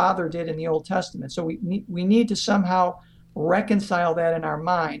what the Father did in the Old Testament. So we need to somehow reconcile that in our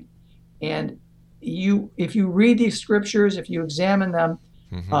mind. And if you read these scriptures, if you examine them,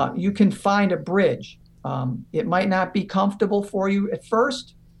 you can find a bridge. It might not be comfortable for you at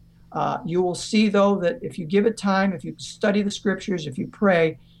first. You will see, though, that if you give it time, if you study the scriptures, if you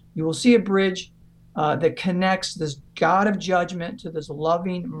pray, you will see a bridge that connects this God of judgment to this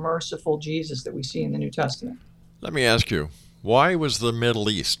loving, merciful Jesus that we see in the New Testament. Let me ask you, why was the Middle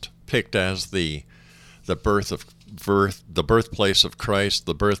East picked as the birthplace of Christ,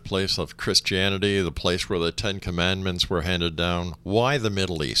 the birthplace of Christianity, the place where the Ten Commandments were handed down? Why the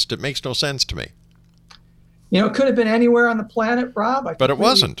Middle East? It makes no sense to me. You know, it could have been anywhere on the planet, Rob. But it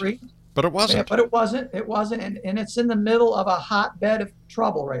wasn't. But it wasn't. Yeah, but it wasn't. It wasn't. And it's in the middle of a hotbed of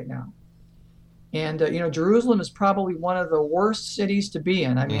trouble right now. And, you know, Jerusalem is probably one of the worst cities to be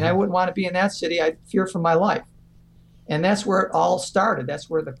in. I mean, I wouldn't want to be in that city. I'd fear for my life. And that's where it all started. That's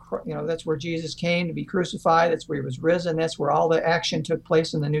where that's where Jesus came to be crucified. That's where he was risen. That's where all the action took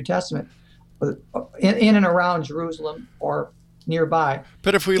place in the New Testament, in and around Jerusalem or nearby.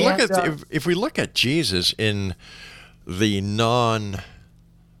 But if we look at Jesus in the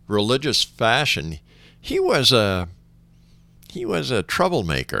non-religious fashion, he was a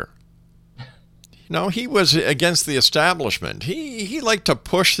troublemaker. You know, he was against the establishment. He liked to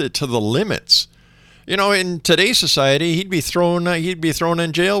push it to the limits. You know, in today's society, he'd be thrown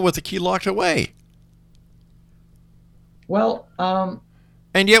in jail with the key locked away. Well,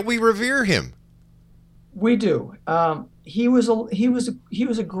 and yet we revere him. We do. He was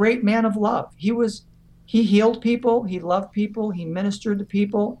a great man of love. He healed people. He loved people. He ministered to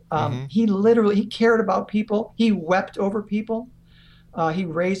people. He cared about people. He wept over people. He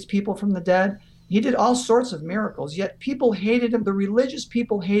raised people from the dead. He did all sorts of miracles. Yet people hated him. The religious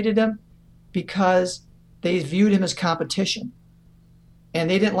people hated him because they viewed him as competition, and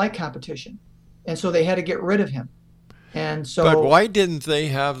they didn't like competition, and so they had to get rid of him. And so, but why didn't they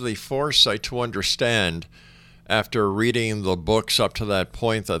have the foresight to understand, after reading the books up to that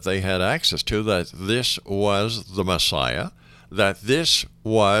point that they had access to, that this was the Messiah, that this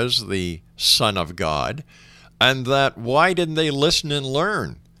was the Son of God, and that why didn't they listen and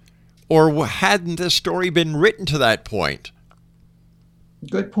learn? Or hadn't this story been written to that point?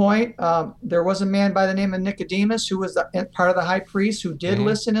 Good point. There was a man by the name of Nicodemus who was part of the high priest who did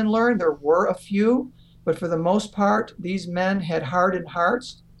listen and learn. There were a few, but for the most part, these men had hardened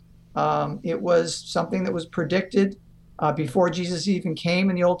hearts. It was something that was predicted before Jesus even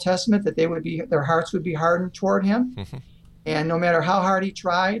came in the Old Testament, that their hearts would be hardened toward him. And no matter how hard he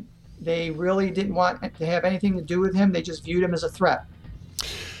tried, they really didn't want to have anything to do with him. They just viewed him as a threat.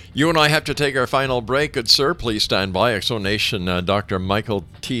 You and I have to take our final break. Good sir, please stand by. Exonation, Dr. Michael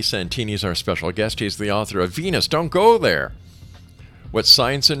T. Santini is our special guest. He's the author of Venus. Don't go there. What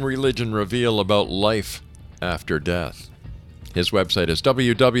science and religion reveal about life after death. His website is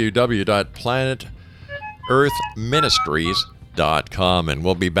www.planetearthministries.com. And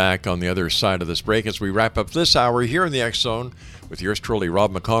we'll be back on the other side of this break as we wrap up this hour here in the X Zone with yours truly,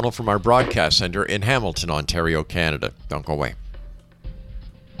 Rob McConnell, from our broadcast center in Hamilton, Ontario, Canada. Don't go away.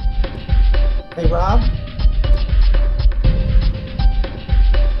 Hey, Rob.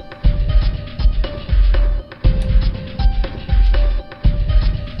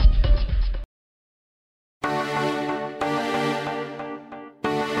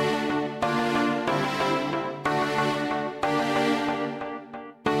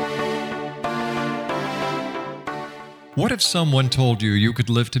 What if someone told you could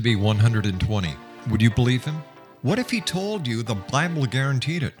live to be 120? Would you believe him? What if he told you the Bible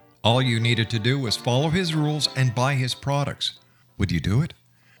guaranteed it? All you needed to do was follow his rules and buy his products. Would you do it?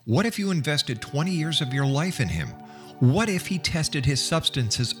 What if you invested 20 years of your life in him, What if he tested his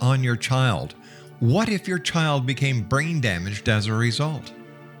substances on your child? What if your child became brain damaged as a result?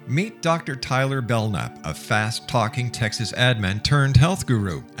 Meet Dr. Tyler Belknap, a fast-talking Texas admin turned health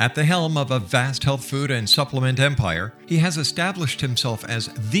guru. At the helm of a vast health food and supplement empire, he has established himself as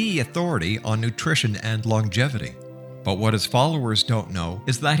the authority on nutrition and longevity. But what his followers don't know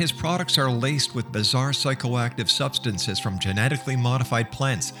is that his products are laced with bizarre psychoactive substances from genetically modified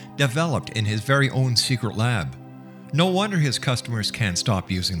plants developed in his very own secret lab. No wonder his customers can't stop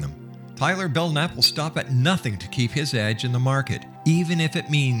using them. Tyler Belknap will stop at nothing to keep his edge in the market, even if it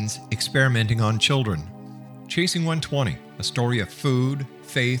means experimenting on children. Chasing 120, a story of food,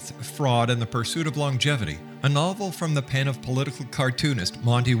 faith, fraud, and the pursuit of longevity, a novel from the pen of political cartoonist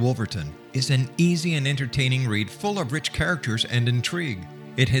Monty Wolverton, is an easy and entertaining read full of rich characters and intrigue.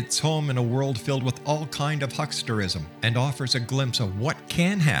 It hits home in a world filled with all kind of hucksterism and offers a glimpse of what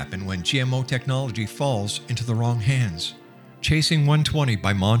can happen when GMO technology falls into the wrong hands. Chasing 120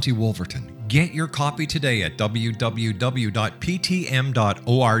 by Monty Wolverton. Get your copy today at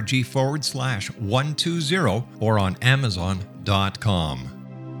www.ptm.org/120 or on Amazon.com.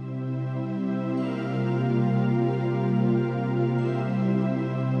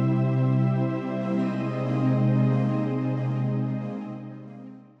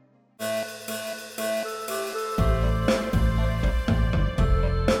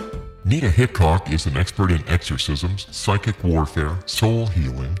 Nita Hickok is an expert in exorcisms, psychic warfare, soul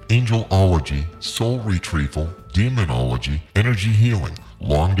healing, angelology, soul retrieval, demonology, energy healing,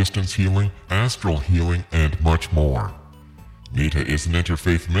 long-distance healing, astral healing, and much more. Nita is an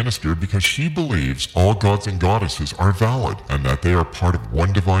interfaith minister because she believes all gods and goddesses are valid and that they are part of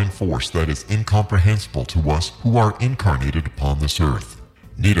one divine force that is incomprehensible to us who are incarnated upon this earth.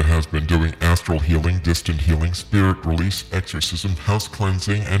 Nita has been doing astral healing, distant healing, spirit release, exorcism, house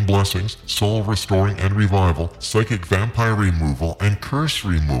cleansing and blessings, soul restoring and revival, psychic vampire removal and curse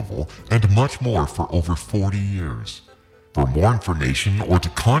removal, and much more for over 40 years. For more information or to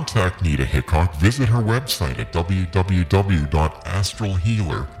contact Nita Hickok, visit her website at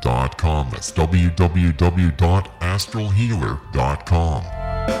www.astralhealer.com. That's www.astralhealer.com.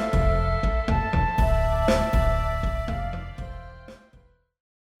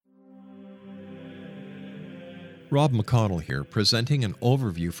 Rob McConnell here, presenting an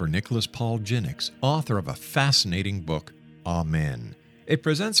overview for Nicholas Paul Jennings, author of a fascinating book, Amen. It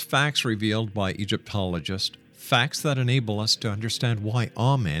presents facts revealed by Egyptologists, facts that enable us to understand why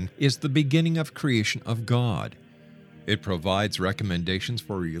Amen is the beginning of creation of God. It provides recommendations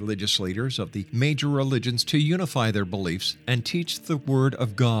for religious leaders of the major religions to unify their beliefs and teach the Word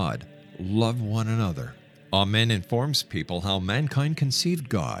of God. Love one another. Amen informs people how mankind conceived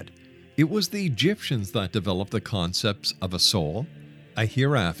God. It was the Egyptians that developed the concepts of a soul, a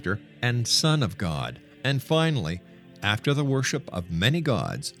hereafter, and Son of God. And finally, after the worship of many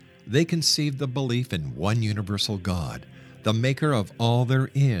gods, they conceived the belief in one universal God, the maker of all there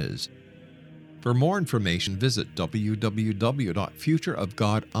is. For more information, visit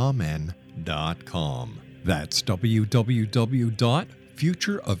www.futureofgodamen.com. That's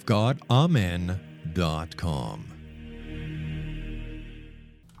www.futureofgodamen.com.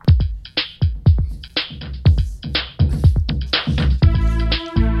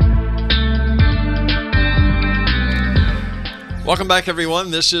 Welcome back, everyone.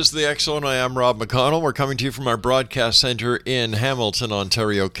 This is the X Zone. I am Rob McConnell. We're coming to you from our broadcast center in Hamilton,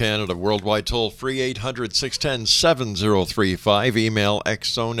 Ontario, Canada. Worldwide toll-free 800-610-7035. Email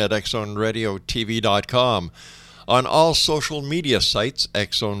xzone@xzoneradiotv.com. On all social media sites,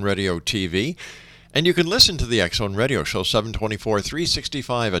 X Zone Radio TV. And you can listen to the X Zone Radio Show 724,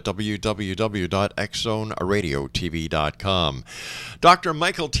 365 at www.xzoneradiotv.com. Dr.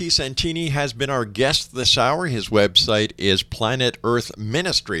 Michael T. Santini has been our guest this hour. His website is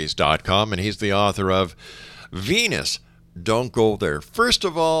planetearthministries.com, and he's the author of Venus, Don't Go There. First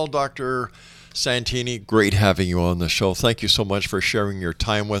of all, Dr. Santini, great having you on the show. Thank you so much for sharing your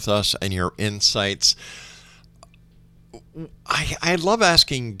time with us and your insights. I love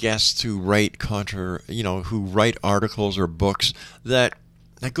asking guests who write who write articles or books that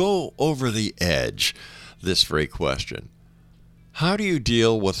go over the edge this very question. How do you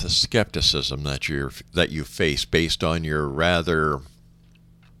deal with the skepticism that you face based on your rather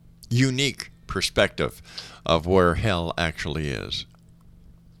unique perspective of where hell actually is?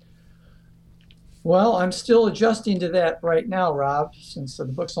 Well, I'm still adjusting to that right now, Rob, since the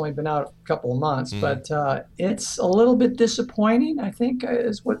book's only been out a couple of months. But it's a little bit disappointing, I think,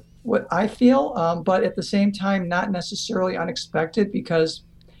 is what I feel. But at the same time, not necessarily unexpected, because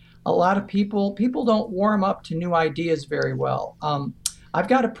a lot of people don't warm up to new ideas very well. I've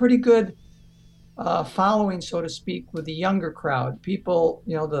got a pretty good following, so to speak, with the younger crowd. People,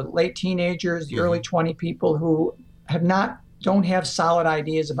 the late teenagers, the early 20 people who don't have solid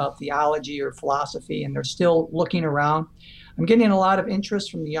ideas about theology or philosophy, and they're still looking around. I'm getting a lot of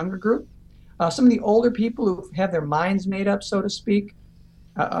interest from the younger group. Some of the older people who have their minds made up, so to speak.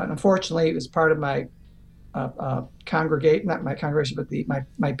 Unfortunately, it was part of my not my congregation, but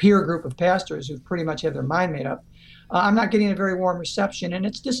my peer group of pastors who pretty much have their mind made up. I'm not getting a very warm reception, and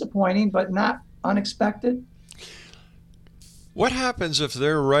it's disappointing, but not unexpected. What happens if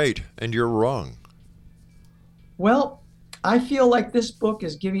they're right and you're wrong? Well, I feel like this book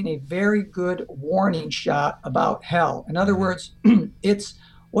is giving a very good warning shot about hell. In other words, it's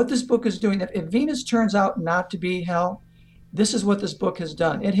what this book is doing. If Venus turns out not to be hell, this is what this book has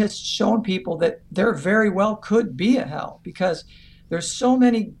done. It has shown people that there very well could be a hell, because there's so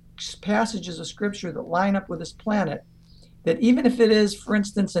many passages of scripture that line up with this planet that even if it is, for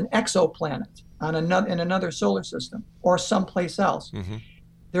instance, an exoplanet in another solar system or someplace else,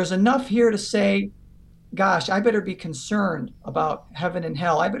 there's enough here to say, gosh, I better be concerned about heaven and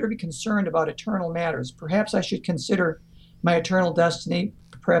hell. I better be concerned about eternal matters. Perhaps I should consider my eternal destiny.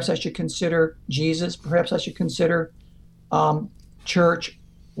 Perhaps I should consider Jesus. Perhaps I should consider church,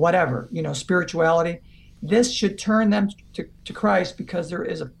 whatever, spirituality. This should turn them to Christ, because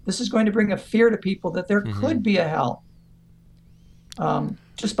this is going to bring a fear to people that there could be a hell.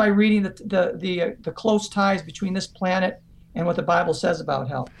 Just by reading the close ties between this planet and what the Bible says about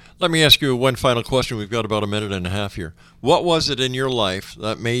hell. Let me ask you one final question. We've got about a minute and a half here. What was it in your life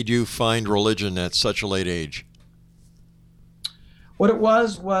that made you find religion at such a late age? What it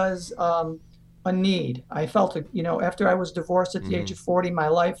was a need. I felt, after I was divorced at the age of 40, my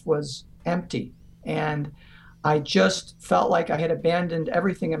life was empty. And I just felt like I had abandoned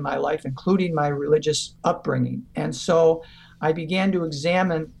everything in my life, including my religious upbringing. And so I began to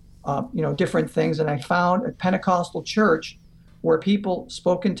examine, different things. And I found a Pentecostal church where people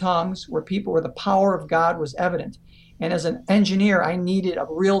spoke in tongues, where the power of God was evident. And as an engineer, I needed a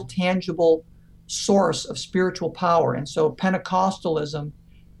real tangible source of spiritual power. And so Pentecostalism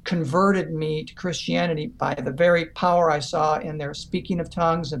converted me to Christianity by the very power I saw in their speaking of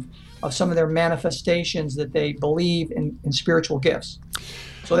tongues and of some of their manifestations that they believe in spiritual gifts.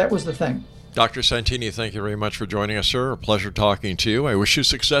 So that was the thing. Dr. Santini, thank you very much for joining us, sir. A pleasure talking to you. I wish you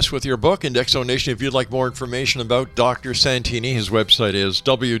success with your book. And X Zone Nation, if you'd like more information about Dr. Santini, his website is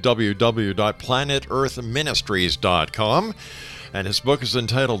www.planetearthministries.com. And his book is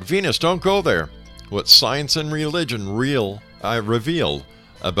entitled Venus, Don't Go There: What Science and Religion Reveal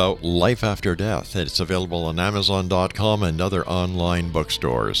About Life After Death. It's available on Amazon.com and other online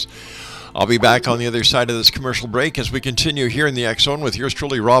bookstores. I'll be back on the other side of this commercial break as we continue here in the X Zone with yours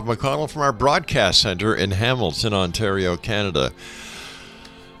truly, Rob McConnell, from our broadcast center in Hamilton, Ontario, Canada.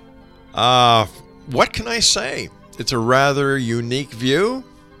 What can I say? It's a rather unique view.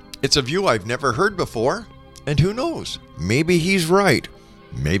 It's a view I've never heard before. And who knows? Maybe he's right.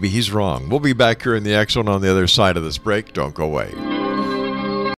 Maybe he's wrong. We'll be back here in the X Zone on the other side of this break. Don't go away.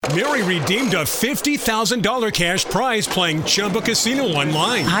 Mary redeemed a $50,000 cash prize playing Chumba Casino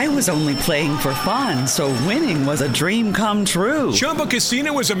online. I was only playing for fun, so winning was a dream come true. Chumba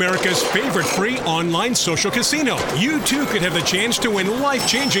Casino is America's favorite free online social casino. You too could have the chance to win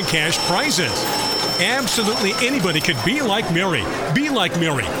life-changing cash prizes. Absolutely anybody could be like Mary. Be like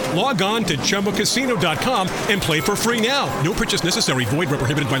Mary. Log on to ChumbaCasino.com and play for free now. No purchase necessary. Void where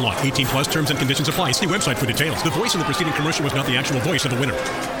prohibited by law. 18 plus terms and conditions apply. See website for details. The voice in the preceding commercial was not the actual voice of the winner.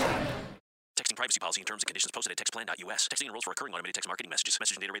 Texting privacy policy and terms and conditions posted at textplan.us. Texting enrolls for recurring automated text marketing messages.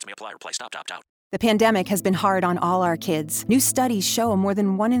 Message and data rates may apply. Reply stop to opt out. The pandemic has been hard on all our kids. New studies show more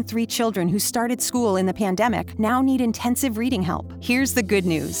than 1 in 3 children who started school in the pandemic now need intensive reading help. Here's the good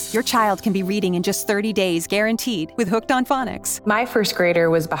news. Your child can be reading in just 30 days, guaranteed, with Hooked on Phonics. My first grader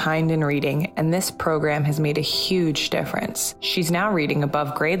was behind in reading, and this program has made a huge difference. She's now reading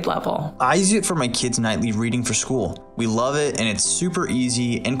above grade level. I use it for my kids' nightly reading for school. We love it, and it's super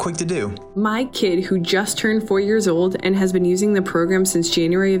easy and quick to do. My kid, who just turned 4 years old and has been using the program since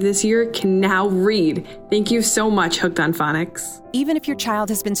January of this year, can now read. Thank you so much, Hooked on Phonics. Even if your child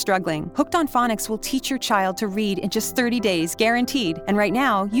has been struggling, Hooked on Phonics will teach your child to read in just 30 days, guaranteed. And right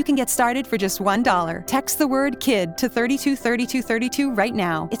now, you can get started for just $1. Text the word KID to 323232 right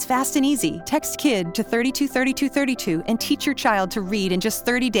now. It's fast and easy. Text KID to 323232 and teach your child to read in just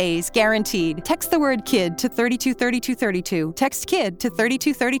 30 days, guaranteed. Text the word KID to 323232. Text KID to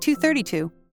 323232.